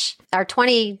acknowledge our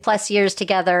 20 plus years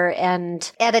together,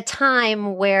 and at a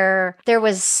time where there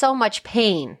was so much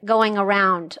pain going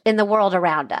around in the world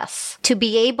around us, to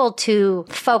be able to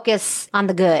focus on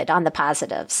the good, on the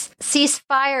positives.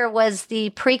 Ceasefire was the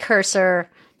precursor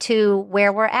to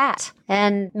where we're at.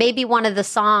 And maybe one of the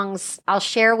songs I'll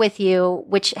share with you,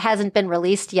 which hasn't been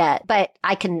released yet, but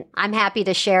I'm happy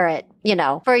to share it, you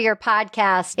know, for your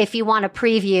podcast if you want a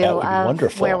preview of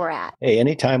wonderful. Where we're at. Hey,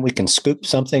 anytime we can scoop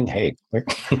something, hey.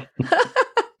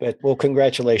 But, well,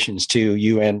 congratulations to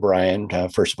you and Brian,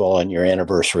 first of all, on your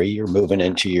anniversary. You're moving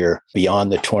into your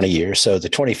beyond the 20 years. So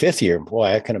the 25th year, boy,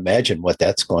 I can imagine what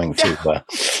that's going to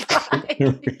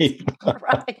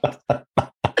Right.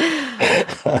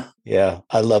 Yeah,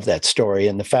 I love that story.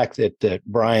 And the fact that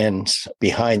Brian's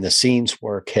behind the scenes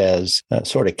work has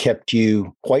sort of kept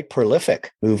you quite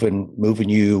prolific, moving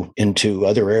you into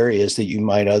other areas that you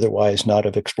might otherwise not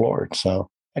have explored.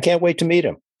 So I can't wait to meet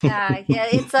him. Yeah,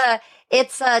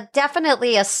 it's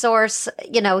definitely a source.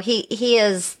 You know, he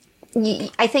is.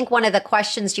 I think one of the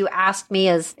questions you asked me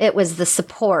was the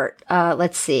support.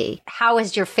 Let's see. How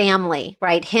has your family,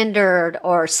 right, hindered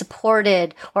or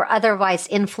supported or otherwise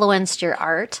influenced your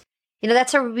art? You know,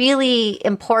 that's a really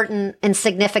important and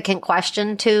significant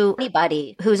question to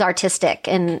anybody who's artistic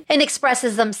and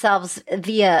expresses themselves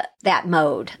via that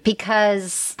mode.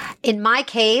 Because in my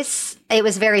case, it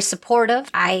was very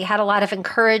supportive. I had a lot of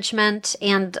encouragement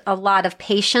and a lot of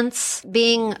patience.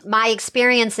 Being my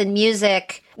experience in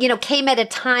music, you know, came at a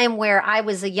time where I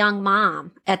was a young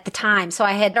mom at the time. So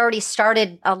I had already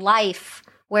started a life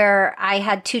where I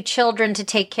had 2 children to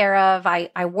take care of. I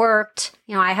worked,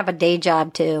 you know, I have a day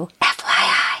job too.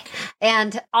 FYI.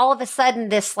 And all of a sudden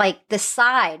this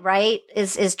side, right,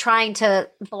 is trying to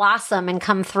blossom and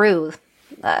come through.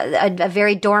 A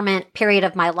very dormant period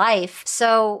of my life.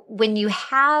 So when you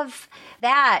have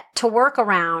that to work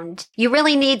around, you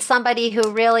really need somebody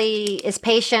who really is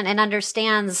patient and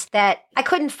understands that I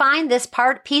couldn't find this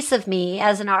piece of me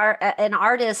as an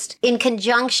artist in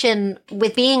conjunction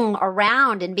with being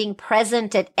around and being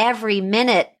present at every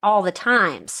minute all the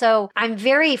time. So I'm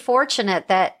very fortunate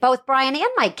that both Brian and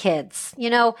my kids,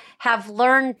 have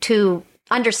learned to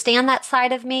understand that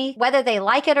side of me. Whether they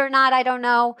like it or not, I don't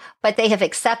know, but they have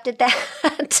accepted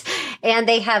that and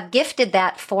they have gifted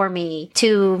that for me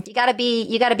you gotta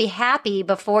be happy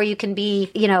before you can be,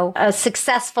 a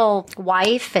successful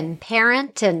wife and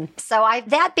parent. And so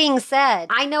that being said,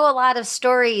 I know a lot of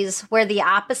stories where the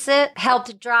opposite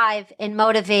helped drive and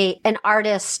motivate an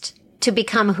artist to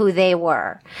become who they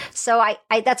were. So I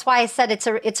that's why I said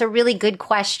it's a really good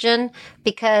question,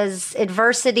 because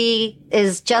adversity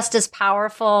is just as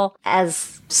powerful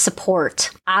as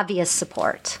support, obvious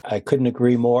support. I couldn't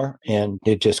agree more. And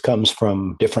it just comes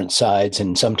from different sides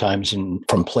and sometimes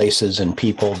from places and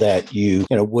people that you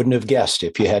wouldn't have guessed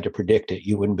if you had to predict it.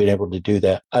 You wouldn't have been able to do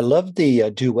that. I love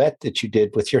the duet that you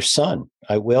did with your son,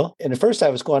 I Will. And at first I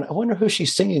was going, I wonder who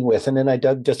she's singing with. And then I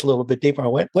dug just a little bit deeper. I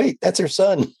went, wait, that's her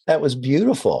son. That was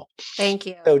beautiful. Thank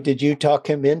you. So did you talk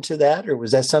him into that, or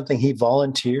was that something he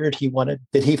volunteered?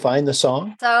 Did he find the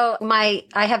song? So I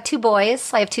have two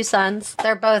boys. I have two sons.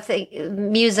 They're both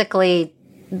musically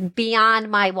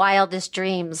beyond my wildest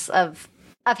dreams of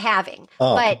having.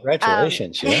 Oh, but,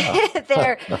 congratulations.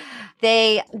 Yeah.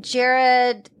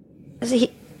 Jared,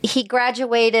 he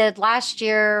graduated last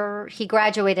year. He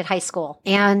graduated high school,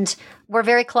 and we're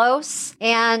very close.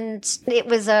 And it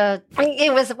was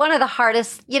one of the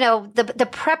hardest, the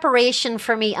preparation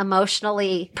for me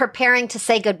emotionally, preparing to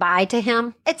say goodbye to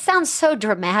him. It sounds so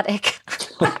dramatic.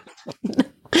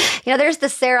 There's the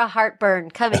Sarah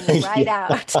heartburn coming right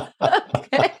out.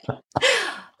 Okay.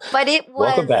 But it was...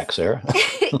 Welcome back, Sarah.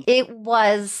 It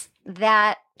was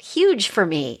that huge for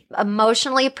me,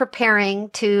 emotionally preparing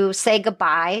to say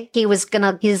goodbye.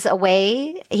 He's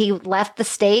away. He left the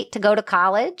state to go to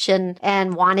college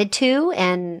and wanted to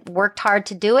and worked hard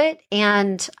to do it.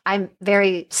 And I'm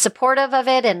very supportive of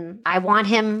it. And I want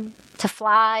him to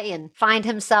fly and find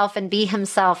himself and be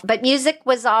himself. But music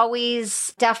was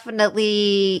always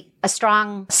definitely a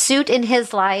strong suit in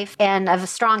his life and of a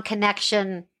strong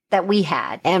connection that we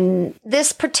had. And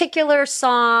this particular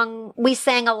song, we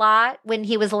sang a lot when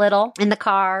he was little in the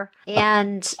car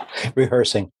and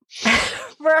rehearsing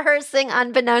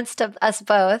unbeknownst to us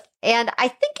both. And I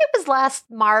think it was last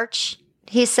March,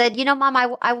 he said, Mom,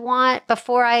 I want,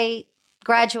 before I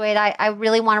graduate, I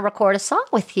really want to record a song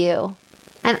with you.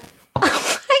 And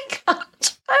oh my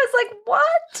gosh, I was like,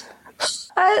 what?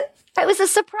 It was a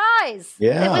surprise.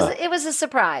 Yeah. It was a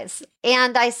surprise.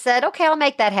 And I said, okay, I'll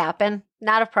make that happen.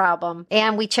 Not a problem.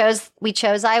 And we chose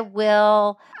I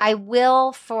Will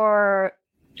for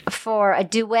a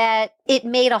duet. It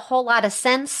made a whole lot of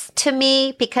sense to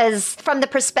me because from the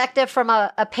perspective from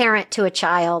a parent to a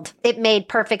child, it made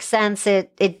perfect sense.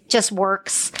 It just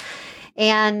works.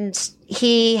 And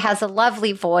he has a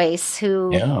lovely voice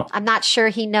who I'm not sure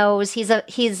he knows. He's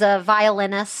a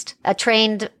violinist, a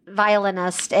trained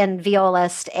violinist and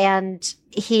violist. And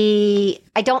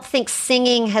I don't think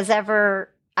singing has ever,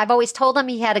 I've always told him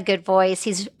he had a good voice.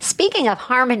 Speaking of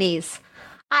harmonies,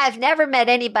 I've never met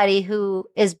anybody who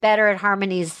is better at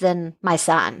harmonies than my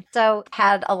son. So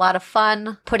had a lot of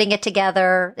fun putting it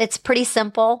together. It's pretty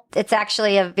simple. It's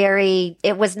actually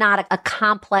it was not a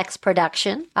complex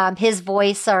production. His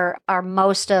voice are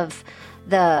most of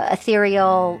the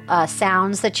ethereal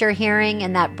sounds that you're hearing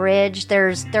in that bridge.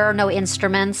 There are no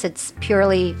instruments. It's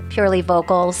purely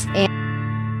vocals. And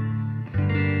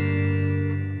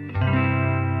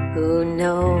who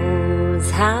knows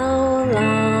how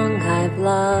long I've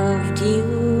loved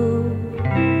you?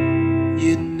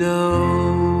 You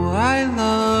know I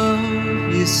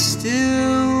love you still.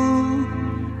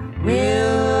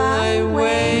 Will I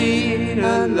wait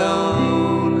a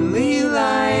lonely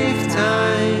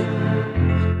lifetime?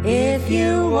 If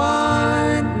you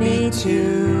want me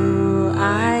to,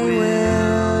 I will.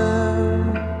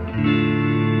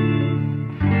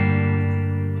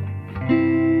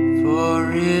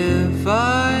 For if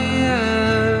I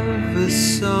ever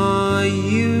saw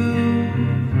you,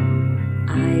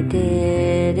 I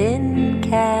didn't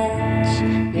catch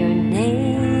your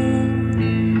name.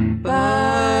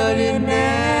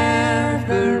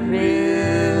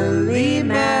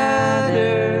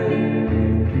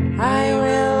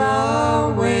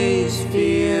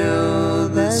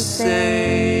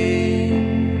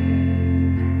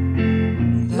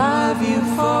 love you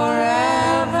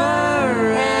forever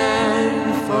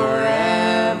and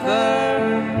forever.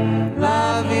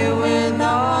 Love you with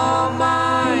all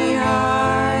my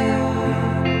heart.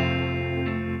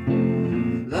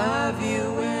 Love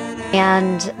you with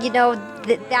And,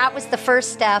 that was the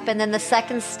first step. And then the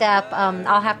second step,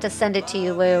 I'll have to send it to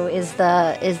you, Lou, is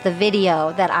the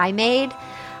video that I made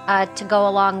to go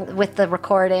along with the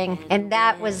recording. And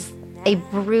that was a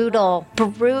brutal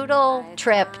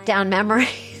trip down memory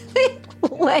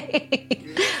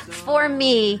lane for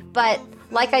me. But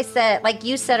like I said, like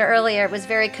you said earlier, it was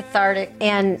very cathartic,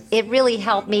 and it really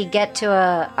helped me get to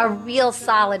a real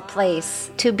solid place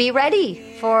to be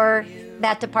ready for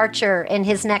that departure in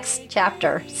his next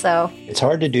chapter. So It's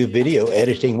hard to do video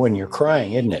editing when you're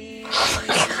crying, isn't it?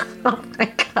 oh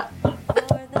my God.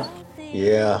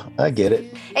 Yeah, I get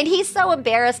it. And he's so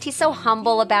embarrassed. He's so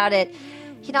humble about it.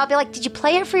 I'll be like, did you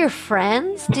play it for your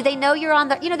friends? Do they know you're on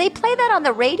the, they play that on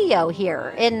the radio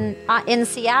here in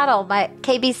Seattle. My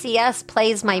KBCS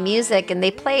plays my music and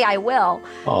they play I Will.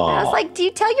 And I was like, do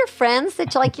you tell your friends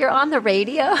that you're on the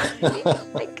radio?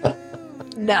 Like,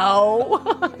 no.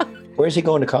 Where's he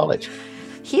going to college?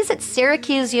 He's at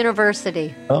Syracuse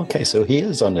University. Okay, so he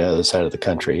is on the other side of the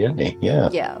country, isn't he? Yeah.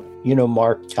 Yeah. You know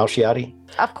Mark Alciati?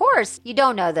 Of course. You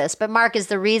don't know this, but Mark is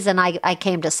the reason I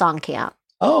came to song camp.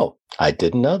 Oh, I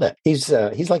didn't know that. He's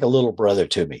like a little brother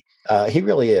to me. He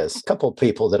really is. A couple of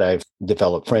people that I've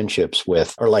developed friendships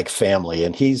with are like family,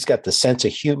 and he's got the sense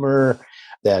of humor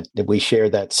that we share,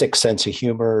 that sixth sense of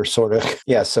humor, sort of.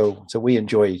 Yeah, so we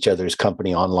enjoy each other's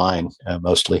company online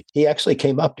mostly. He and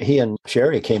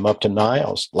Sherry came up to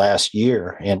Niles last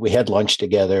year, and we had lunch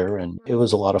together, and it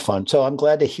was a lot of fun. So I'm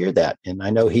glad to hear that. And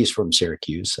I know he's from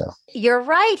Syracuse. So. You're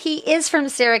right. He is from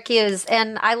Syracuse,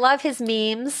 and I love his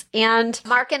memes. And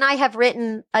Mark and I have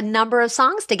written a number of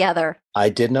songs together. I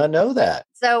did not know that.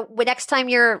 So next time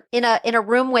you're in a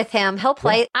room with him, he'll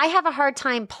play. Yeah. I have a hard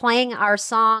time playing our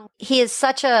song. He is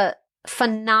such a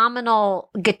phenomenal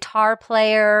guitar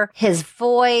player. His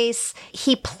voice,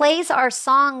 he plays our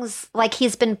songs like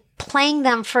he's been playing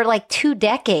them for like 2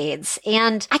 decades.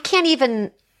 And I can't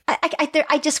even,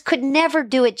 I just could never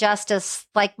do it justice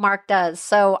like Mark does.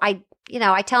 So I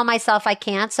tell myself I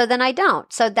can't, so then I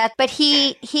don't. But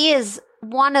he is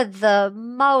one of the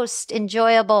most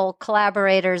enjoyable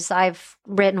collaborators I've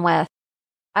written with.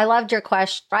 I loved your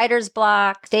question. Writer's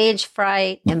block, stage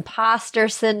fright, imposter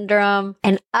syndrome,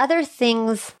 and other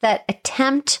things that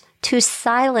attempt to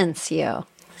silence you.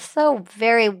 So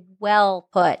very well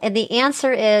put. And the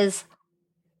answer is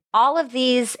all of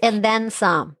these and then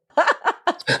some.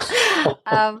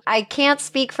 I can't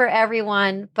speak for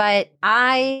everyone, but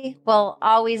I will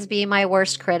always be my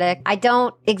worst critic. I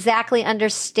don't exactly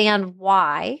understand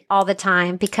why all the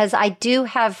time, because I do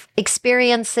have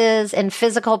experiences and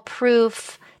physical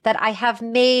proof that I have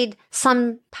made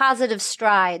some positive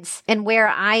strides in where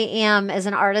I am as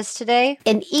an artist today.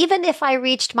 And even if I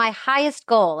reached my highest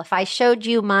goal, if I showed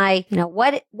you my,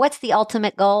 what's the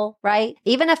ultimate goal, right?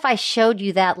 Even if I showed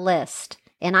you that list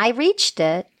and I reached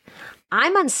it,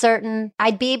 I'm uncertain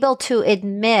I'd be able to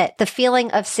admit the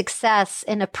feeling of success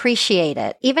and appreciate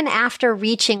it, even after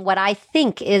reaching what I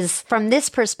think is, from this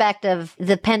perspective,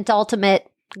 the penultimate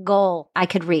goal I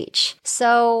could reach.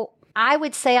 So I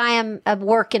would say I am a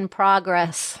work in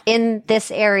progress in this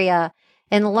area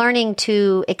and learning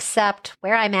to accept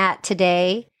where I'm at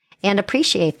today and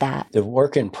appreciate that. The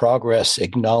work in progress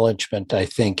acknowledgement, I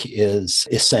think, is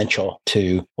essential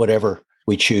to whatever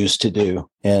we choose to do,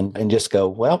 and just go,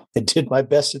 well, I did my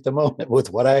best at the moment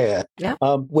with what I had. Yeah.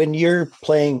 When you're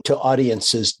playing to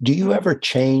audiences, do you ever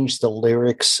change the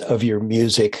lyrics of your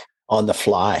music on the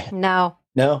fly? No.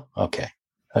 No? Okay.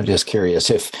 I'm just curious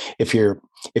if you're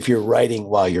writing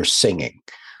while you're singing.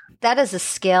 That is a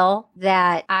skill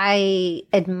that I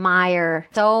admire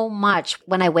so much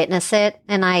when I witness it,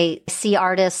 and I see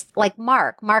artists like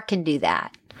Mark. Mark can do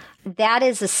that. That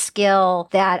is a skill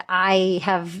that I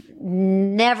have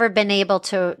never been able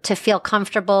to feel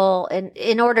comfortable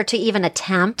in order to even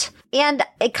attempt. And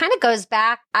it kind of goes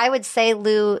back, I would say,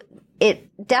 Lou,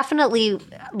 it definitely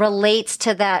relates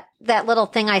to that little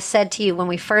thing I said to you when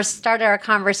we first started our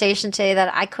conversation today,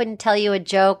 that I couldn't tell you a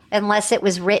joke unless it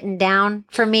was written down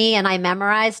for me and I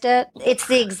memorized it. It's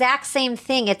the exact same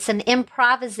thing. It's an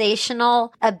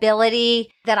improvisational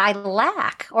ability that I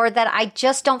lack, or that I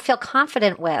just don't feel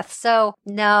confident with. So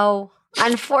no,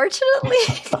 unfortunately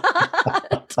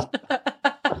not.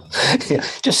 Yeah,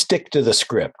 just stick to the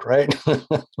script, right?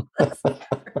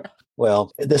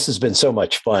 Well, this has been so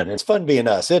much fun. It's fun being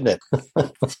us, isn't it?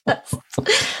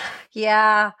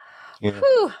 Yeah.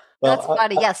 Whew, that's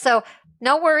funny. Yeah. So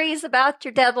No worries about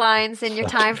your deadlines and your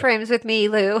time frames with me,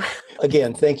 Lou.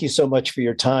 Again, thank you so much for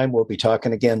your time. We'll be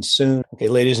talking again soon. Okay,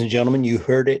 ladies and gentlemen, you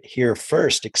heard it here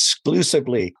first,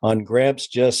 exclusively on Gramps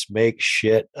Just Make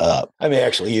Shit Up. I may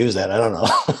actually use that. I don't know.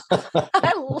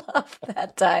 I love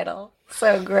that title.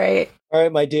 So great. All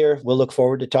right, my dear, we'll look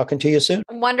forward to talking to you soon.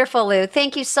 Wonderful, Lou.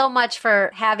 Thank you so much for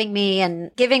having me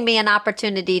and giving me an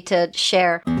opportunity to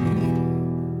share.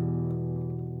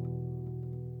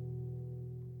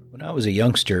 When I was a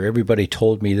youngster, everybody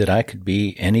told me that I could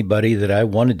be anybody that I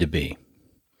wanted to be.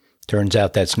 Turns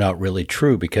out that's not really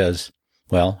true because,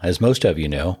 well, as most of you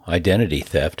know, identity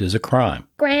theft is a crime.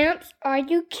 Gramps, are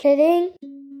you kidding?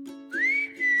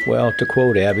 Well, to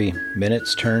quote Abby,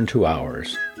 minutes turn to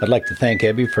hours. I'd like to thank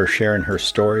Abby for sharing her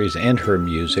stories and her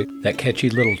music. That catchy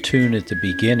little tune at the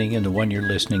beginning and the one you're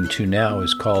listening to now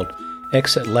is called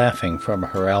Exit Laughing from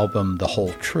her album The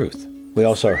Whole Truth. We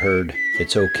also heard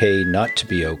It's Okay Not to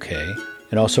Be Okay,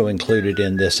 and also included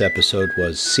in this episode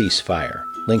was Ceasefire.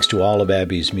 Links to all of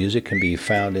Abby's music can be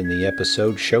found in the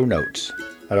episode show notes.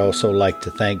 I'd also like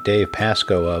to thank Dave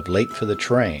Pasco of Late for the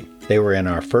Train. They were in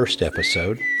our first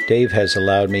episode. Dave has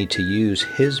allowed me to use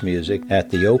his music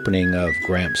at the opening of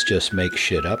Gramps Just Make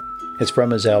Shit Up. It's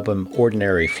from his album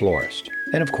Ordinary Florist.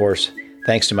 And of course,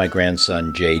 thanks to my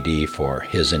grandson JD for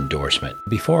his endorsement.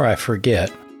 Before I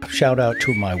forget, shout out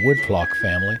to my Woodflock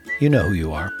family. You know who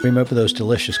you are. Remember those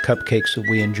delicious cupcakes that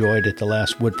we enjoyed at the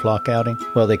last Woodflock outing?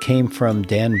 Well, they came from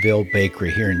Danville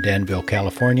Bakery here in Danville,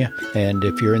 California. And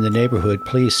if you're in the neighborhood,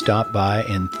 please stop by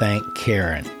and thank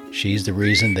Karen. She's the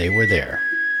reason they were there.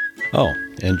 Oh,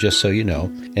 and just so you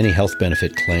know, any health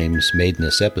benefit claims made in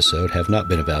this episode have not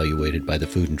been evaluated by the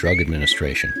Food and Drug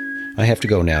Administration. I have to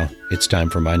go now. It's time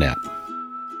for my nap.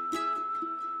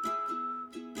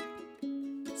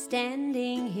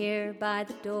 Standing here by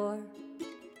the door,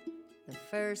 the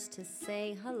first to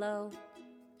say hello,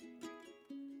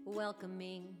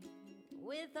 welcoming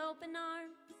with open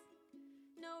arms.